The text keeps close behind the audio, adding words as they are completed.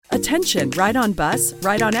Attention, Ride-On Bus,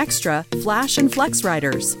 Ride-On Extra, Flash and Flex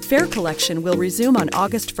riders. Fare collection will resume on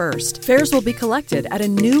August 1st. Fares will be collected at a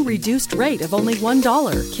new reduced rate of only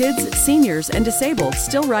 $1. Kids, seniors, and disabled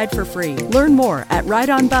still ride for free. Learn more at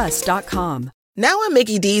rideonbus.com. Now at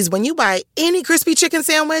Mickey D's, when you buy any crispy chicken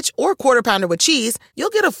sandwich or Quarter Pounder with cheese,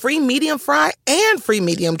 you'll get a free medium fry and free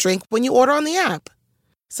medium drink when you order on the app.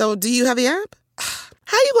 So, do you have the app?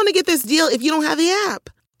 How you going to get this deal if you don't have the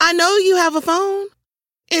app? I know you have a phone.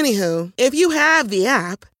 Anywho, if you have the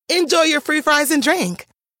app, enjoy your free fries and drink.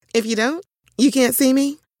 If you don't, you can't see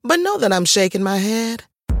me, but know that I'm shaking my head.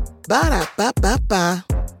 Ba-da-ba-ba-ba.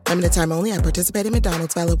 Limited time only. I participate in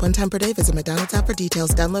McDonald's. Valid one time per day. Visit McDonald's app for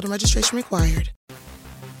details. Download and registration required.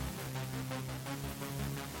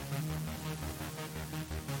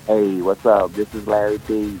 Hey, what's up? This is Larry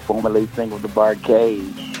P., formerly single to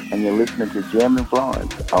Barcade, and you're listening to Jim and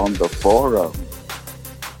Florence on The Forum.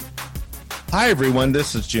 Hi, everyone.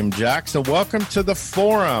 This is Jim Jackson. Welcome to The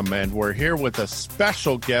Forum, and we're here with a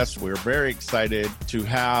special guest. We're very excited to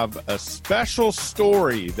have a special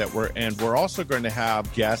story we're also going to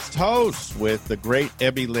have guest hosts with the great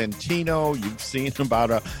Ebby Lentino. You've seen about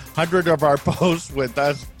 100 of our posts with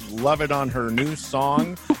us loving on her new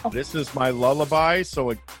song, This Is My Lullaby. So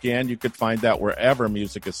again, you could find that wherever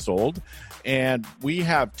music is sold. And we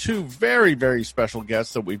have two very, very special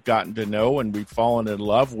guests that we've gotten to know and we've fallen in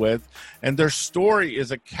love with. And their story is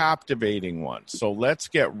a captivating one. So let's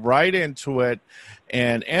get right into it.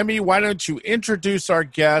 And Emmy, why don't you introduce our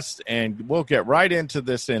guest and we'll get right into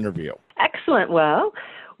this interview. Excellent. Well,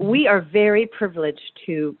 we are very privileged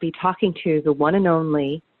to be talking to the one and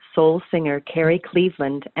only soul singer, Carrie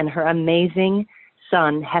Cleveland, and her amazing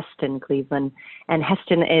son, Heston Cleveland. And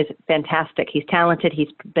Heston is fantastic. He's talented. He's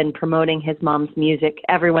been promoting his mom's music.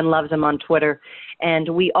 Everyone loves him on Twitter. And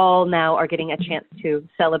we all now are getting a chance to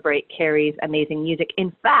celebrate Carrie's amazing music.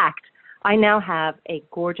 In fact, I now have a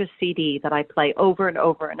gorgeous CD that I play over and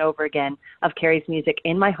over and over again of Carrie's music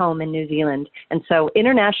in my home in New Zealand. And so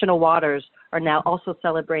international waters are now also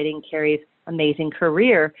celebrating Carrie's amazing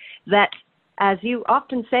career that, as you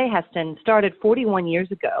often say, Heston, started 41 years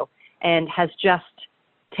ago and has just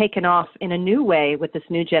taken off in a new way with this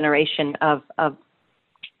new generation of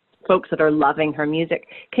folks that are loving her music.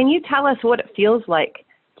 Can you tell us what it feels like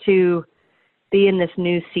to be in this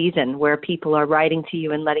new season where people are writing to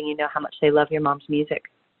you and letting you know how much they love your mom's music?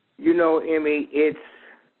 You know, Emmy, it's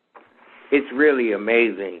really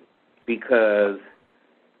amazing because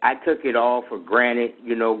I took it all for granted,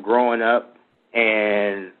 you know, growing up.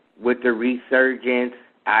 And with the resurgence,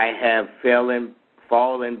 I have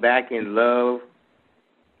fallen back in love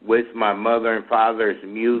with my mother and father's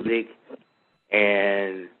music.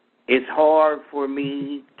 And it's hard for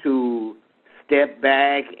me to step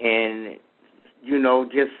back and, you know,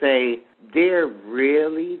 just say, they're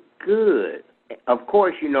really good. Of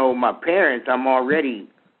course, you know, my parents, I'm already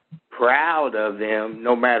proud of them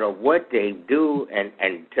no matter what they do and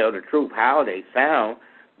tell the truth, how they sound.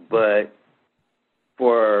 But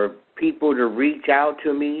for people to reach out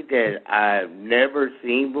to me that I've never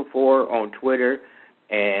seen before on Twitter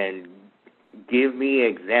and give me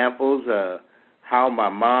examples of how my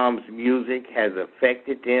mom's music has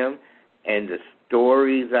affected them and the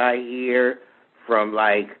stories I hear from,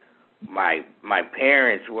 like, my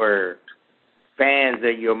parents were fans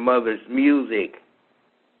of your mother's music.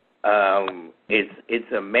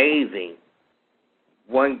 It's amazing.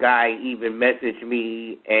 One guy even messaged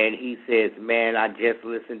me and he says, man, I just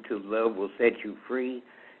listened to Love Will Set You Free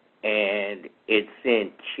and it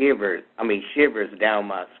sent shivers down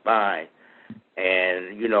my spine.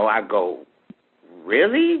 And, you know, I go,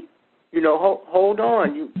 really? You know, hold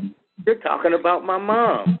on. You're talking about my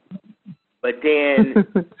mom. But then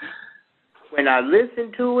when I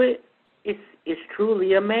listen to it, it's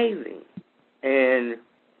truly amazing. And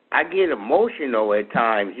I get emotional at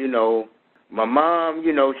times, you know. My mom,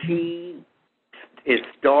 you know, she is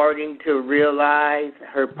starting to realize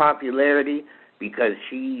her popularity because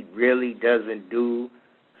she really doesn't do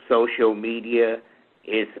social media.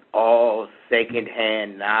 It's all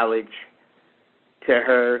secondhand knowledge to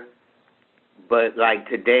her. But like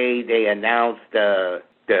today, they announced the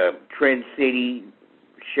Trend City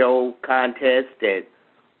show contest that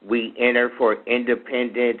we enter for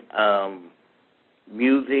independent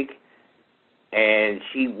music, and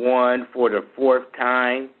she won for the fourth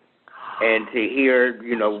time. And to hear,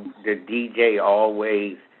 you know, the DJ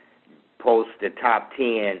always post the top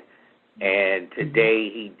 10, and today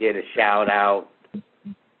he did a shout out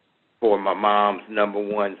for my mom's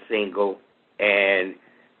 #1 single. And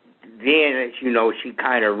then, you know, she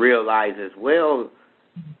kind of realizes, well,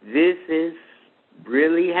 this is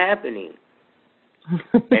really happening.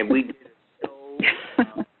 And we did a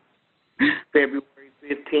show February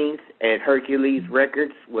 15th at Hercules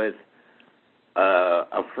Records with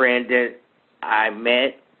a friend that I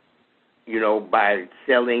met, by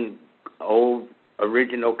selling old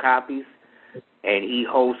original copies. And he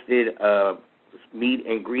hosted a meet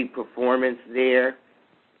and greet performance there.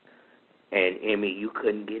 And, Emmy, you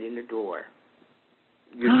couldn't get in the door.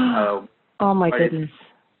 Oh, my goodness.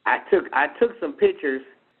 I took some pictures.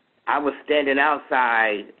 I was standing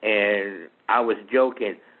outside, and I was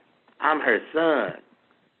joking. I'm her son,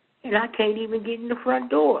 and I can't even get in the front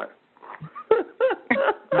door.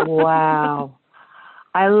 Wow.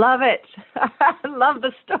 I love it. I love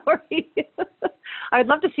the story. I'd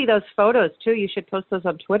love to see those photos, too. You should post those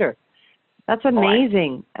on Twitter. That's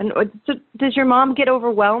amazing. And does your mom get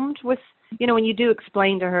overwhelmed with, when you do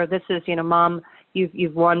explain to her, this is, Mom,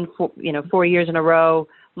 you've won, 4 years in a row.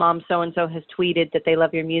 Mom so-and-so has tweeted that they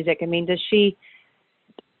love your music. I mean, does she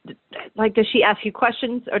ask you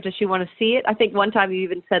questions, or does she want to see it? I think one time you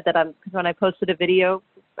even said that when I posted a video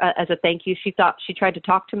as a thank you, she tried to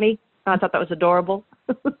talk to me. I thought that was adorable.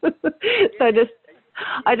 So I just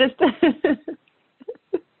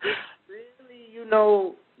really,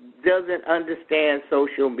 doesn't understand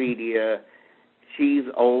social media. She's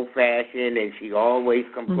old-fashioned, and she always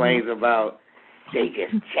complains about they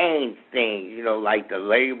just change things, like the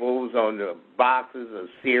labels on the boxes of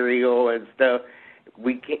cereal and stuff.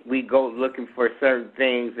 We go looking for certain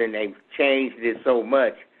things, and they've changed it so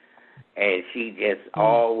much, and she just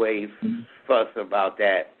always fuss about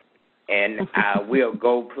that. And we'll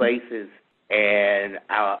go places, and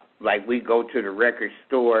we go to the record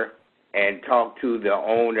store and talk to the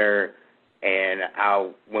owner, and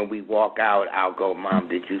when we walk out, I'll go, Mom,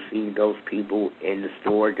 did you see those people in the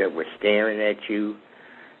store that were staring at you?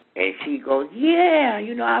 And she goes, yeah,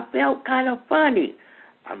 I felt kind of funny.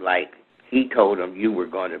 I'm like, he told them you were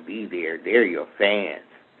going to be there. They're your fans.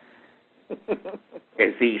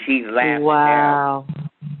 And see, she's laughing now.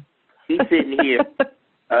 She's sitting here.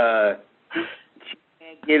 She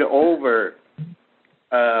can't get over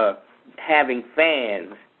having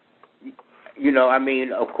fans.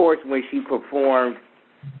 Of course, when she performed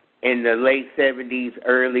in the late 70s,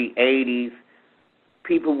 early 80s,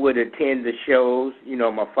 people would attend the shows.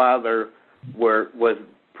 My father was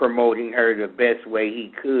promoting her the best way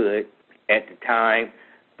he could at the time,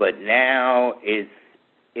 but now it's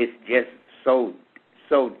just so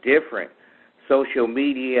different. Social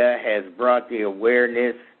media has brought the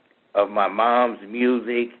awareness of my mom's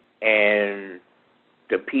music, and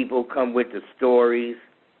the people come with the stories.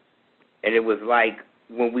 And it was like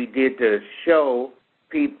when we did the show,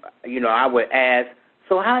 people, I would ask,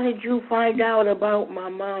 so how did you find out about my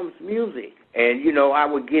mom's music? And, I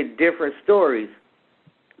would get different stories.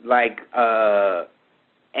 Like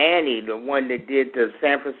Annie, the one that did the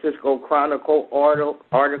San Francisco Chronicle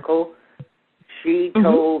article, she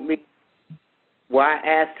told me, I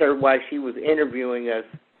asked her while she was interviewing us,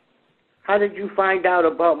 how did you find out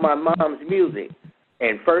about my mom's music?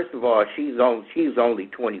 And first of all, she's only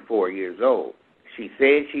 24 years old. She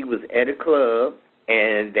said she was at a club,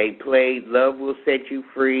 and they played Love Will Set You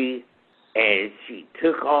Free, and she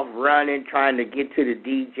took off running, trying to get to the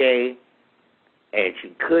DJ, and she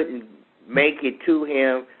couldn't make it to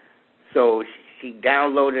him, so she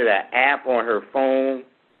downloaded an app on her phone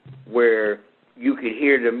where you could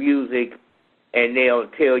hear the music, and they'll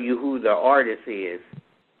tell you who the artist is.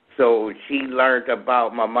 So she learned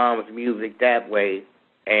about my mom's music that way.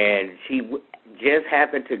 And she just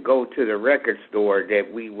happened to go to the record store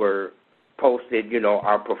that we were posted,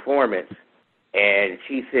 our performance. And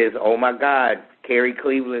she says, oh, my God, Carrie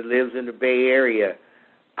Cleveland lives in the Bay Area.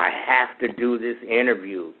 I have to do this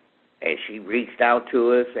interview. And she reached out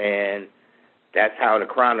to us, and that's how the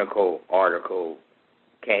Chronicle article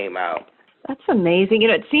came out. That's amazing.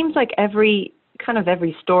 It seems like every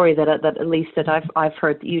story that at least that I've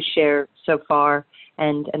heard that you share so far,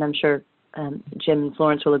 and I'm sure Jim and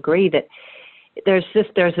Florence will agree that there's this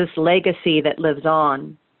legacy that lives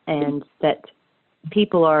on, and that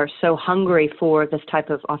people are so hungry for this type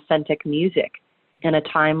of authentic music in a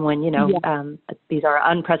time when, these are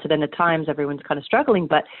unprecedented times. Everyone's kind of struggling,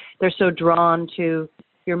 but they're so drawn to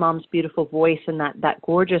your mom's beautiful voice and that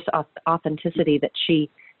gorgeous authenticity that she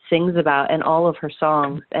sings about in all of her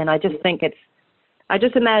songs. And I just think I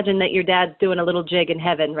just imagine that your dad's doing a little jig in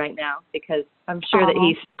heaven right now, because I'm sure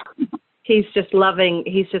that he's just loving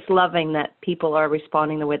that people are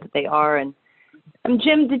responding the way that they are. And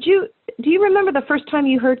Jim, do you remember the first time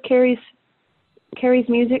you heard Carrie's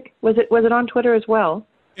music? Was it on Twitter as well?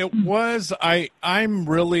 It was. I'm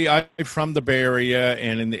from the Bay Area,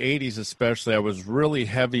 and in the 80s especially, I was really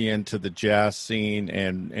heavy into the jazz scene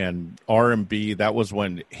and R&B. That was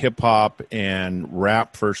when hip hop and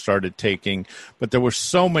rap first started taking. But there were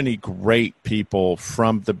so many great people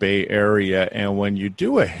from the Bay Area, and when you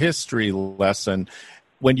do a history lesson,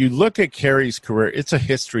 when you look at Carrie's career, it's a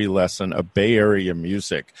history lesson of Bay Area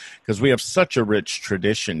music because we have such a rich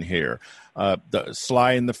tradition here. The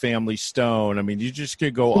Sly and the Family Stone. I mean, you just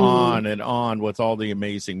could go on and on with all the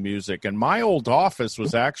amazing music. And my old office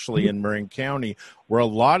was actually in Marin County, where a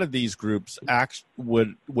lot of these groups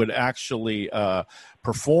would actually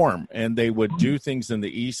perform, and they would do things in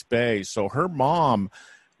the East Bay. So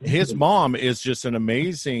his mom is just an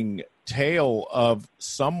amazing tale of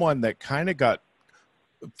someone that kind of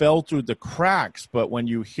fell through the cracks, but when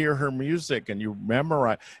you hear her music and you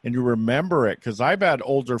remember it, because I've had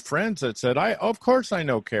older friends that said, of course I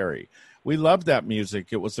know Carrie. We love that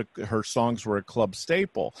music. Her songs were a club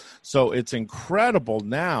staple. So it's incredible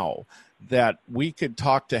now that we could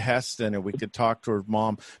talk to Heston and we could talk to her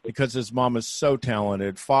mom, because his mom is so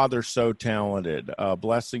talented, father so talented,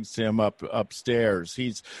 blessings to him upstairs.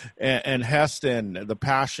 And Heston, the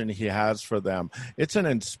passion he has for them. It's an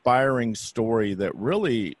inspiring story that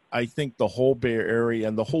really, I think the whole Bay Area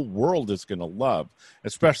and the whole world is going to love,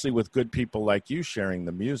 especially with good people like you sharing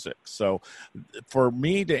the music. So for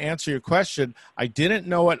me to answer your question, I didn't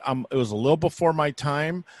know it. It was a little before my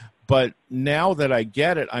time. But now that I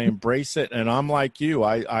get it, I embrace it, and I'm like you.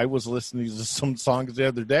 I was listening to some songs the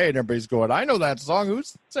other day, and everybody's going, I know that song.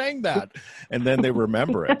 Who's saying that? And then they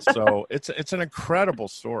remember it. So it's an incredible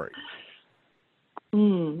story.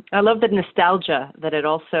 I love the nostalgia that it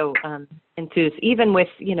also enthused. Even with,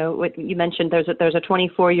 what you mentioned, there's a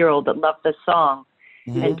 24-year-old that loved this song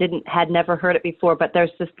and had never heard it before. But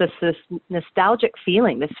there's this nostalgic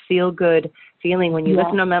feeling, this feel-good feeling when you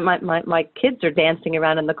listen to them. My kids are dancing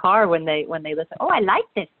around in the car when they listen. Oh, I like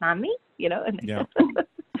this, Mommy.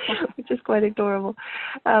 Which is quite adorable.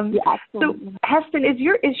 So Heston, is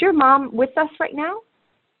your mom with us right now?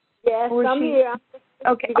 Yes, I'm here.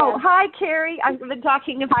 Okay. Oh, hi, Carrie. I've been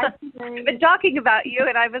talking about you,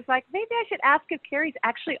 and I was like, maybe I should ask if Carrie's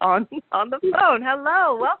actually on the phone.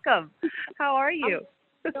 Hello, welcome. How are you?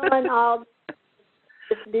 I'm doing all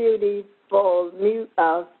this beautiful new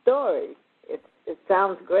story. It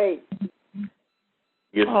sounds great.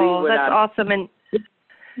 You see that's awesome. And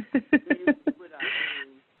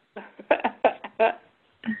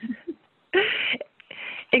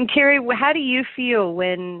and Carrie, how do you feel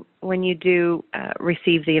when you do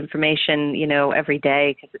receive the information, every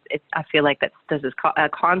day? Because I feel like this is a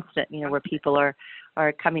constant, where people are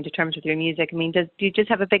coming to terms with your music. I mean, do you just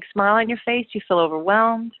have a big smile on your face? Do you feel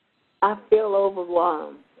overwhelmed? I feel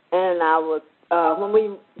overwhelmed. And I was, when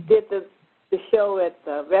we did the show at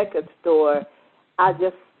the record store, I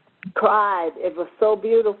just cried. It was so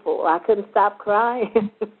beautiful. I couldn't stop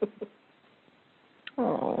crying.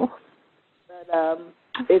 Oh. But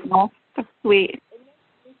it's sweet. It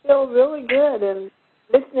makes me feel really good, and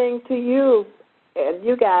listening to you and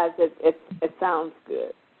you guys, it sounds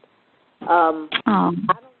good. I don't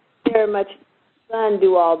very much son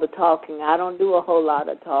do all the talking. I don't do a whole lot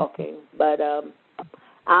of talking, but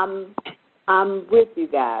I'm with you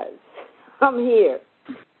guys. I'm here.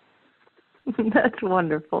 That's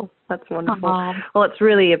wonderful. That's wonderful. Well, it's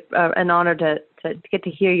really an honor to get to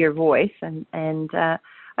hear your voice, and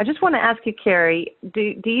I just want to ask you, Carrie,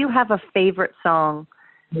 do you have a favorite song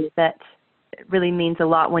that really means a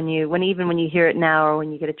lot when you hear it now, or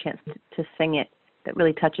when you get a chance to sing it, that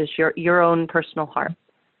really touches your own personal heart?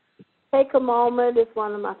 Take a Moment is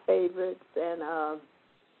one of my favorites, and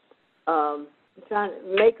trying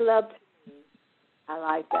to Make Love to Me. I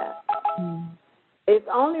like that. It's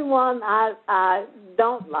only one I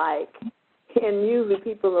don't like, and usually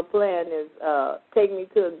people are playing, is Take Me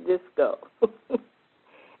to a Disco.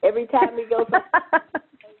 Every time we go to that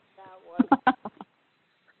one.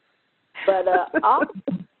 But I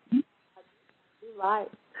do like.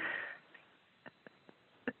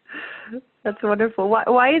 That's wonderful.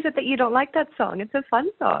 Why is it that you don't like that song? It's a fun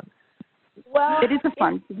song. Well, it is a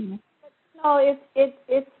fun song. No, it's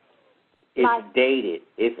dated.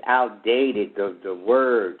 It's outdated. The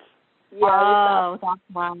words. Yeah.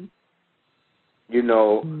 Wow.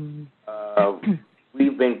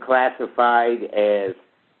 We've been classified as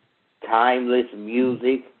timeless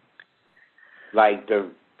music, like the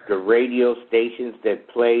radio stations that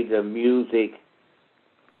play the music.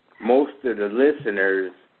 Most of the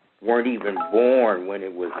listeners weren't even born when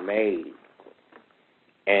it was made,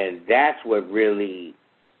 and that's what really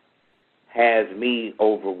has me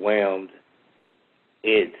overwhelmed.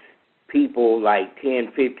 It's people like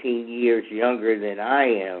 10, 15 years younger than I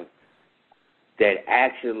am that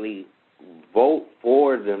actually vote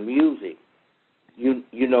for the music. You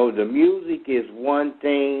know, the music is one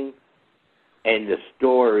thing, and the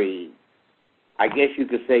story, I guess you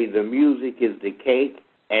could say the music is the cake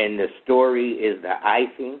and the story is the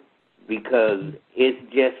icing, because it's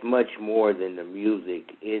just much more than the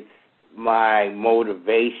music. It's my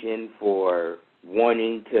motivation for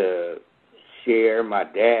wanting to share my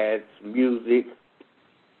dad's music.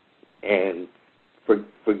 And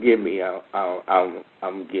forgive me,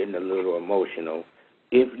 I'm getting a little emotional.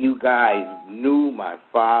 If you guys knew my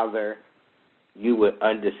father, you would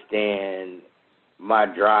understand my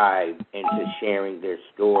drive into sharing their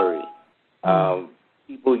story.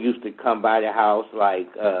 People used to come by the house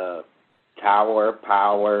like Tower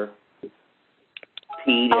Power,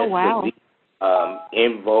 Pete,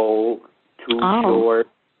 In Vogue, Too Short.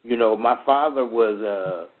 You know, my father was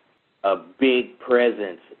a big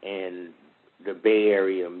presence in the Bay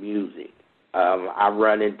Area music. I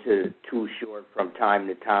run into Too Short from time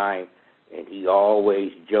to time, and he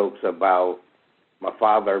always jokes about my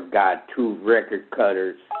father got 2 record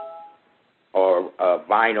cutters or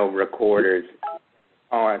vinyl recorders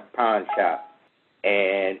on pawn shop,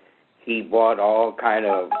 and he bought all kind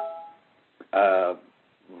of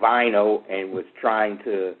vinyl and was trying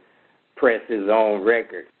to press his own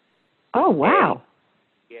record. Oh, wow.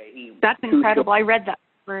 And, that's incredible. I read that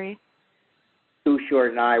story. Too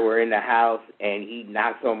Short and I were in the house, and he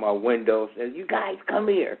knocks on my window and says, "You guys come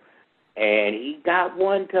here." And he got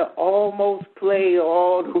one to almost play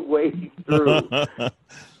all the way through.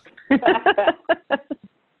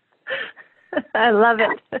 I love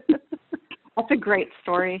it. That's a great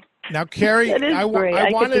story. Now, Carrie, I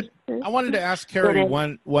wanted to ask Carrie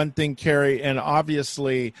one thing, Carrie, and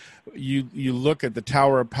obviously you look at the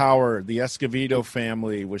Tower of Power, the Escovedo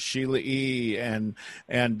family with Sheila E., and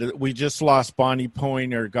we just lost Bonnie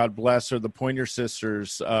Pointer, God bless her, the Pointer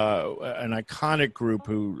Sisters, an iconic group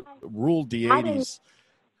who ruled the 80s.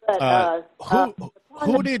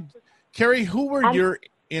 Carrie, who were your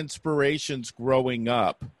inspirations growing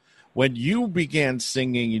up when you began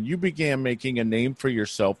singing and you began making a name for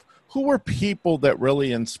yourself? Who were people that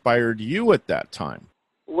really inspired you at that time?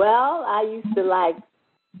 Well, I used to like,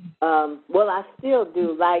 I still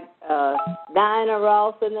do, like Diana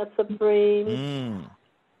Ross and the Supremes.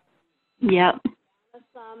 Yep. Donna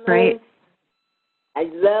Summers. Great. I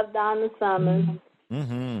love Donna Summers.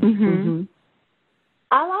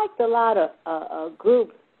 I liked a lot of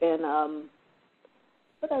groups, and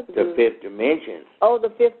what other The groups? Fifth Dimension. Oh,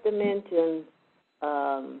 the Fifth Dimension.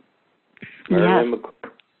 Marilyn McCool.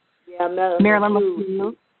 Yeah,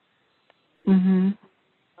 Marilyn McCool.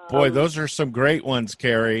 Boy, those are some great ones,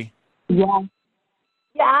 Carrie. Yeah.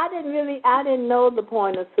 Yeah, I didn't know the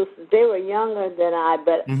Pointer Sisters. They were younger than I,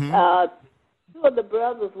 but 2 of the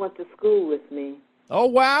brothers went to school with me. Oh,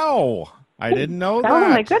 wow. I didn't know that. Oh,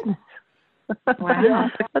 my goodness. Wow.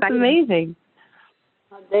 That's amazing.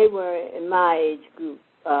 They were in my age group.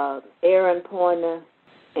 Aaron Pointer,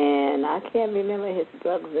 and I can't remember his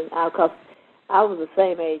brothers, because I was the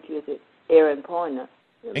same age as Aaron Pointer.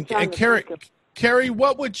 And Carrie,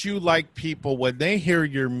 what would you like people, when they hear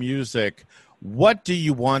your music, what do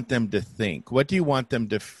you want them to think? What do you want them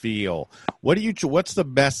to feel? What's the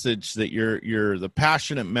message that you're the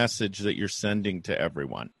passionate message that you're sending to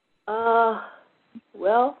everyone?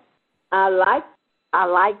 Well, I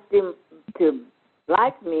like them to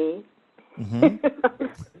like me.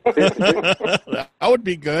 That would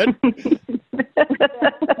be good.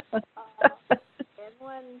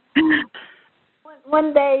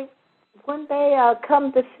 When they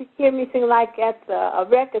come to hear me sing, like at a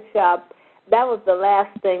record shop, that was the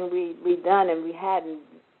last thing we done, and we hadn't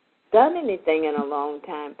done anything in a long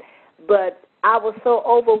time. But I was so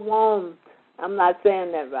overwhelmed. I'm not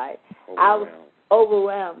saying that right. I was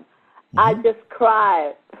overwhelmed. I just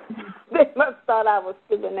cried. They must thought I was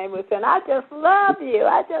stupid, and they were saying, "I just love you.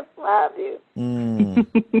 I just love you."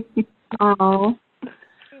 Oh.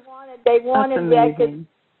 They wanted records.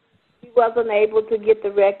 We wasn't able to get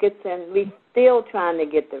the records, and we still trying to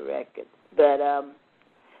get the records. But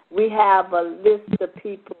we have a list of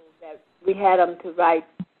people that we had them to write,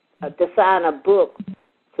 to sign a book.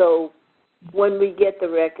 So when we get the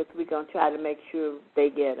records, we're going to try to make sure they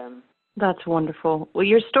get them. That's wonderful. Well,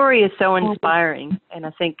 your story is so inspiring, and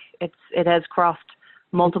I think it has crossed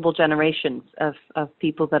multiple generations of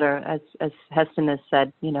people that are, as Heston has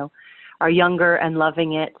said, are younger and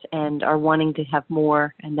loving it and are wanting to have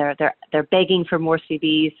more, and they're begging for more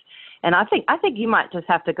CDs. And I think you might just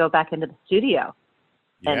have to go back into the studio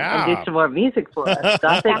and do some more music for us. So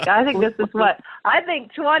I think this is what I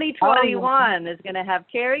think 2021 is going to have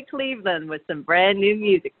Carrie Cleveland with some brand new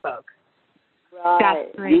music, folks. Right.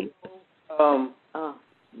 That's great.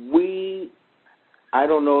 I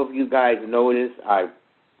don't know if you guys noticed, I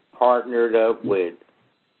partnered up with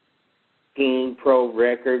King Pro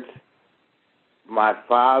Records. My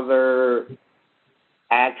father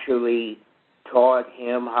actually taught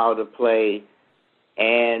him how to play,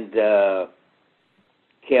 and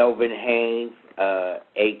Kelvin Haynes,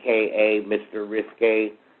 a.k.a. Mr.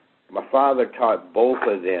 Risque. My father taught both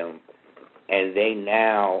of them, and they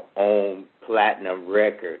now own Platinum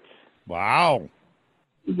Records. Wow.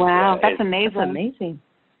 Wow, Yeah, that's amazing.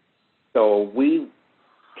 So we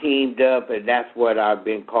teamed up, and that's what I've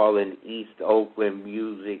been calling East Oakland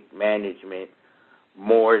Music Management,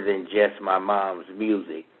 more than just my mom's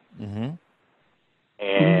music. Mm-hmm.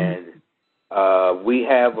 And we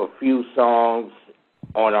have a few songs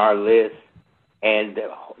on our list, and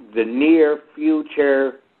the near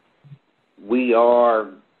future, we are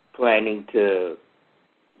planning to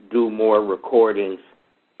do more recordings.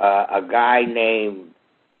 A guy named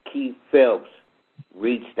Keith Phelps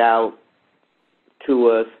reached out to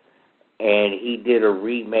us, and he did a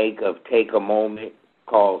remake of Take a Moment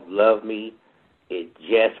called Love Me. It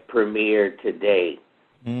just premiered today.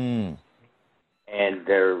 Mm. And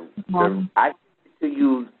I to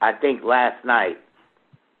you, I think last night,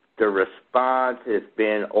 the response has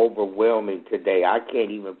been overwhelming today. I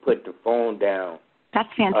can't even put the phone down. That's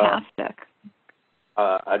fantastic.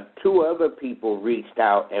 Two other people reached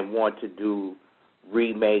out and want to do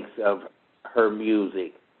remakes of her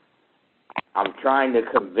music. I'm trying to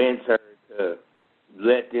convince her to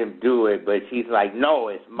let them do it, but she's like, no,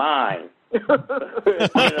 it's mine.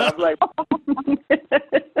 I'm like,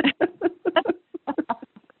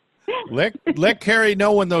 let Carrie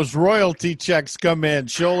know when those royalty checks come in.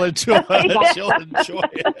 She'll enjoy it. She'll enjoy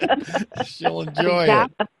it. She'll enjoy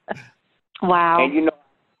it. Wow. And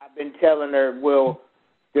I've been telling her, well,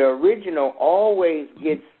 the original always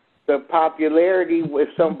gets the popularity if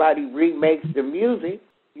somebody remakes the music.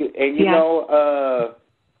 And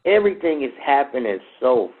everything is happening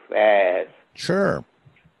so fast. Sure.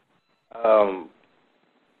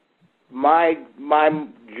 My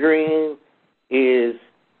dream is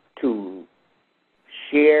to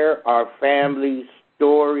share our family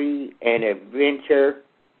story and adventure.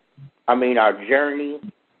 Our journey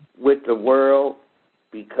with the world,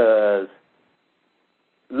 because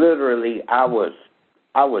literally I was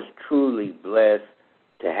truly blessed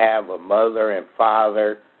to have a mother and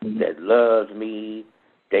father that loves me.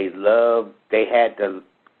 They had the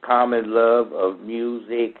common love of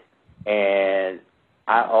music, and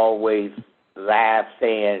I always laugh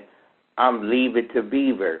saying, I'm Leave It to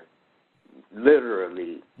Beaver,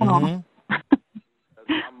 literally. Mm-hmm.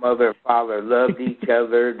 My mother and father loved each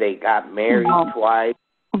other. They got married twice.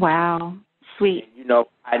 Wow, sweet.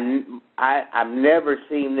 And, I've never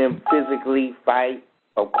seen them physically fight.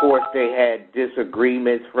 Of course, they had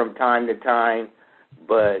disagreements from time to time,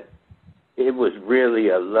 but it was really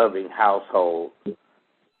a loving household.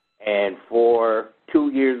 And for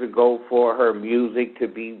 2 years ago, for her music to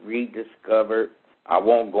be rediscovered, I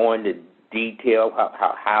won't go into detail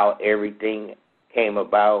how everything came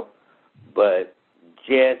about, but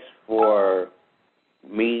just for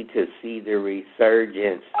me to see the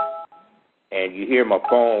resurgence, and you hear my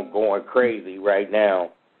phone going crazy right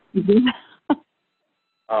now. Mm-hmm.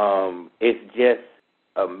 It's just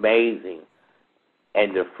amazing.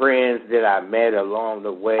 And the friends that I met along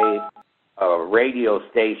the way, a radio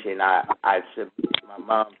station, I submit my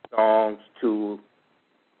mom's songs to.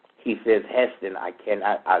 He says, Heston,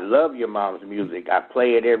 I love your mom's music. I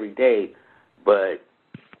play it every day, but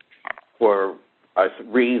for a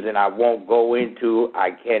reason I won't go into,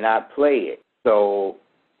 I cannot play it. So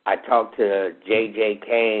I talked to J.J.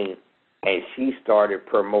 Kane, and she started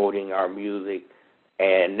promoting our music.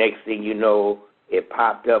 And next thing you know, it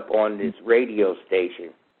popped up on this radio station.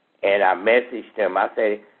 And I messaged him. I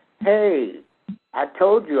said, hey, I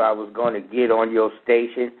told you I was going to get on your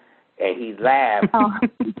station. And he laughed. Oh.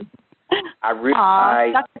 I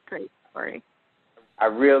realized, that's a great story. I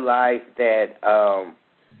realized that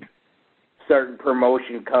certain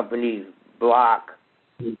promotion companies block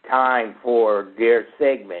time for their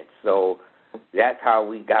segments. So that's how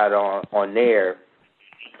we got on there.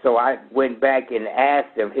 So I went back and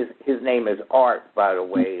asked him. His name is Art, by the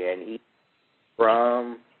way, and he's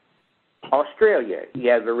from Australia. He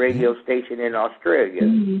has a radio station in Australia.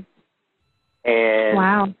 Mm-hmm. And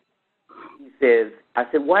wow. He says, I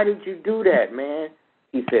said, why did you do that, man?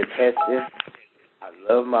 He says, Heston, I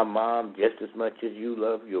love my mom just as much as you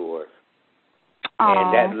love yours.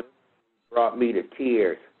 And that brought me to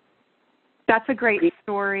tears. That's a great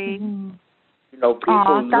story. You know, people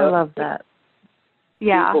I love that.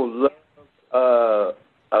 Yeah. People love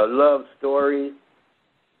a love story.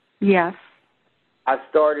 Yes. I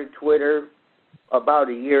started Twitter about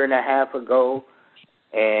a year and a half ago,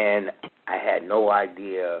 and I had no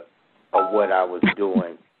idea of what I was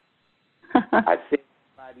doing. I sent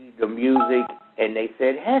somebody the music, and they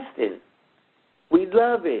said, Heston, we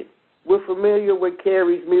love it. We're familiar with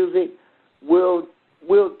Carrie's music. We'll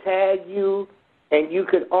tag you, and you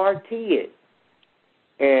could RT it.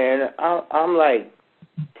 And I'm like,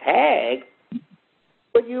 tag?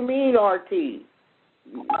 What do you mean RT?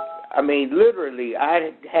 I mean, literally,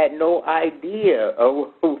 I had no idea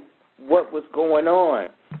of what was going on.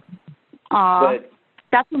 But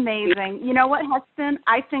that's amazing. You know what, Heston?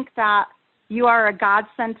 I think that you are a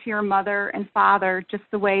godsend to your mother and father just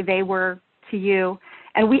the way they were to you.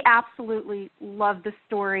 And we absolutely love the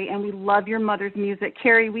story, and we love your mother's music.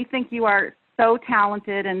 Carrie, we think you are so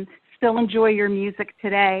talented and still enjoy your music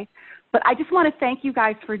today. But I just want to thank you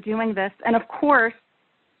guys for doing this. And, of course,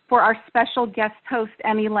 for our special guest host,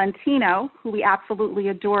 Emmy Lentino, who we absolutely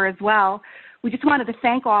adore as well. We just wanted to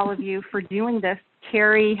thank all of you for doing this,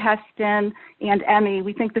 Carrie, Heston, and Emmy.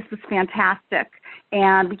 We think this was fantastic.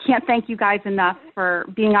 And we can't thank you guys enough for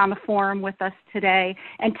being on the forum with us today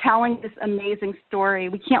and telling this amazing story.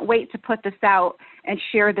 We can't wait to put this out and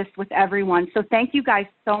share this with everyone. So thank you guys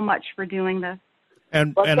so much for doing this.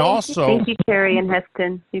 And also, thank you, Carrie and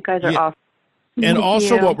Heston. You guys are awesome. And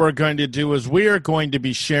also what we're going to do is we are going to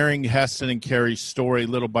be sharing Heston and Carrie's story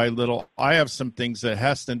little by little. I have some things that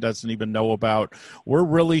Heston doesn't even know about. We're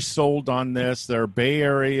really sold on this. They're Bay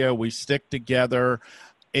Area. We stick together.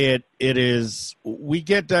 It is, we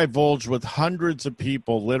get divulged with hundreds of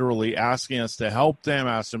people literally asking us to help them,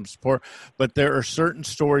 ask them support, but there are certain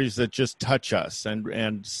stories that just touch us,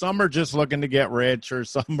 and some are just looking to get rich, or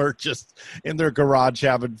some are just in their garage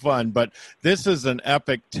having fun. But this is an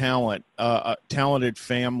epic talented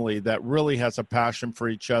family that really has a passion for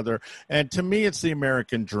each other, and to me, it's the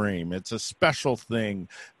American dream. It's a special thing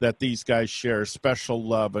that these guys share, special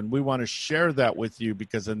love, and we want to share that with you,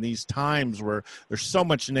 because in these times where there's so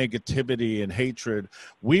much negativity and hatred,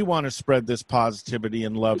 we want to spread this positivity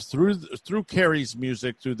and love through Carrie's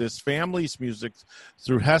music, through this family's music,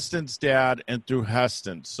 through Heston's dad, and through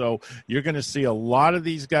Heston. So you're going to see a lot of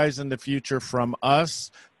these guys in the future from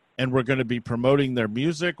us, and we're going to be promoting their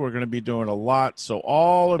music. We're going to be doing a lot. So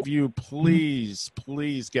all of you, please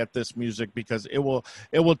get this music, because it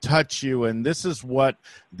will touch you. And this is what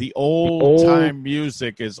the old time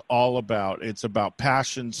music is all about. It's about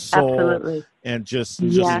passion, soul, absolutely, and just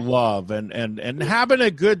love and having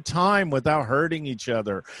a good time without hurting each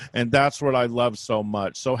other. And that's what I love so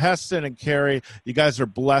much. So Heston and Carrie, you guys are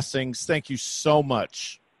blessings. Thank you so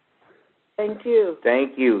much. Thank you.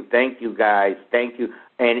 Thank you. Thank you, guys. Thank you.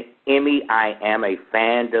 And Emmy, I am a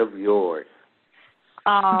fan of yours.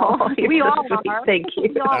 Oh, we all are. Thank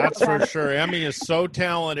you. That's for sure. Emmy is so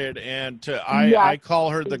talented, and I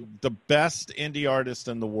call her the best indie artist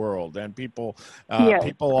in the world. And people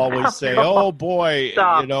always say, "Oh boy,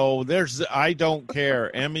 Stop. I don't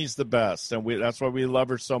care." Emmy's the best, and that's why we love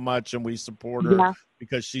her so much, and we support her.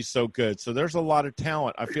 Because she's so good. So there's a lot of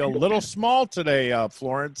talent. I feel a little small today,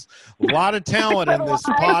 Florence. A lot of talent in this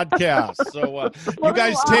podcast. So you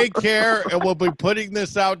guys take care, and we'll be putting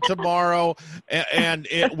this out tomorrow. And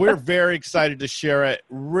we're very excited to share it.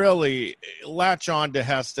 Really latch on to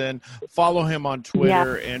Heston, follow him on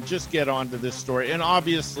Twitter, and just get on to this story. And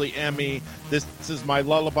obviously, Emmy, this is My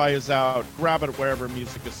Lullaby is out. Grab it wherever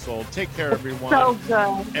music is sold. Take care, everyone. So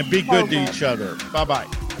good. And be good to each other. Bye-bye.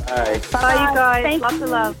 Bye. Bye, you guys. Thank Lots you. of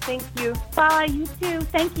love. Thank you. Bye, you too.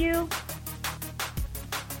 Thank you.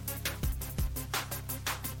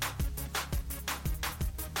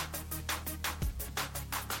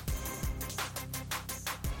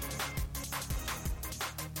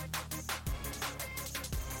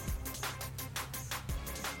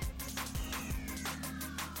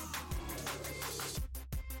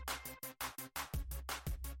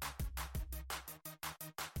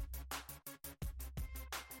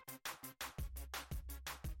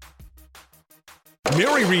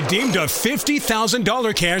 Mary redeemed a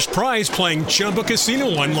 $50,000 cash prize playing Chumba Casino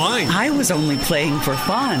online. I was only playing for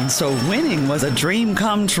fun, so winning was a dream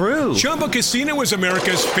come true. Chumba Casino is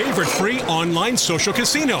America's favorite free online social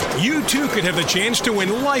casino. You, too, could have the chance to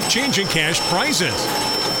win life-changing cash prizes.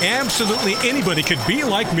 Absolutely anybody could be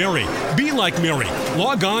like Mary. Be like Mary.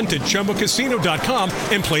 Log on to ChumbaCasino.com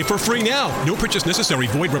and play for free now. No purchase necessary.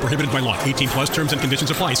 Void where prohibited by law. 18+ terms and conditions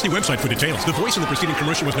apply. See website for details. The voice of the preceding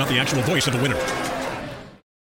commercial was not the actual voice of the winner.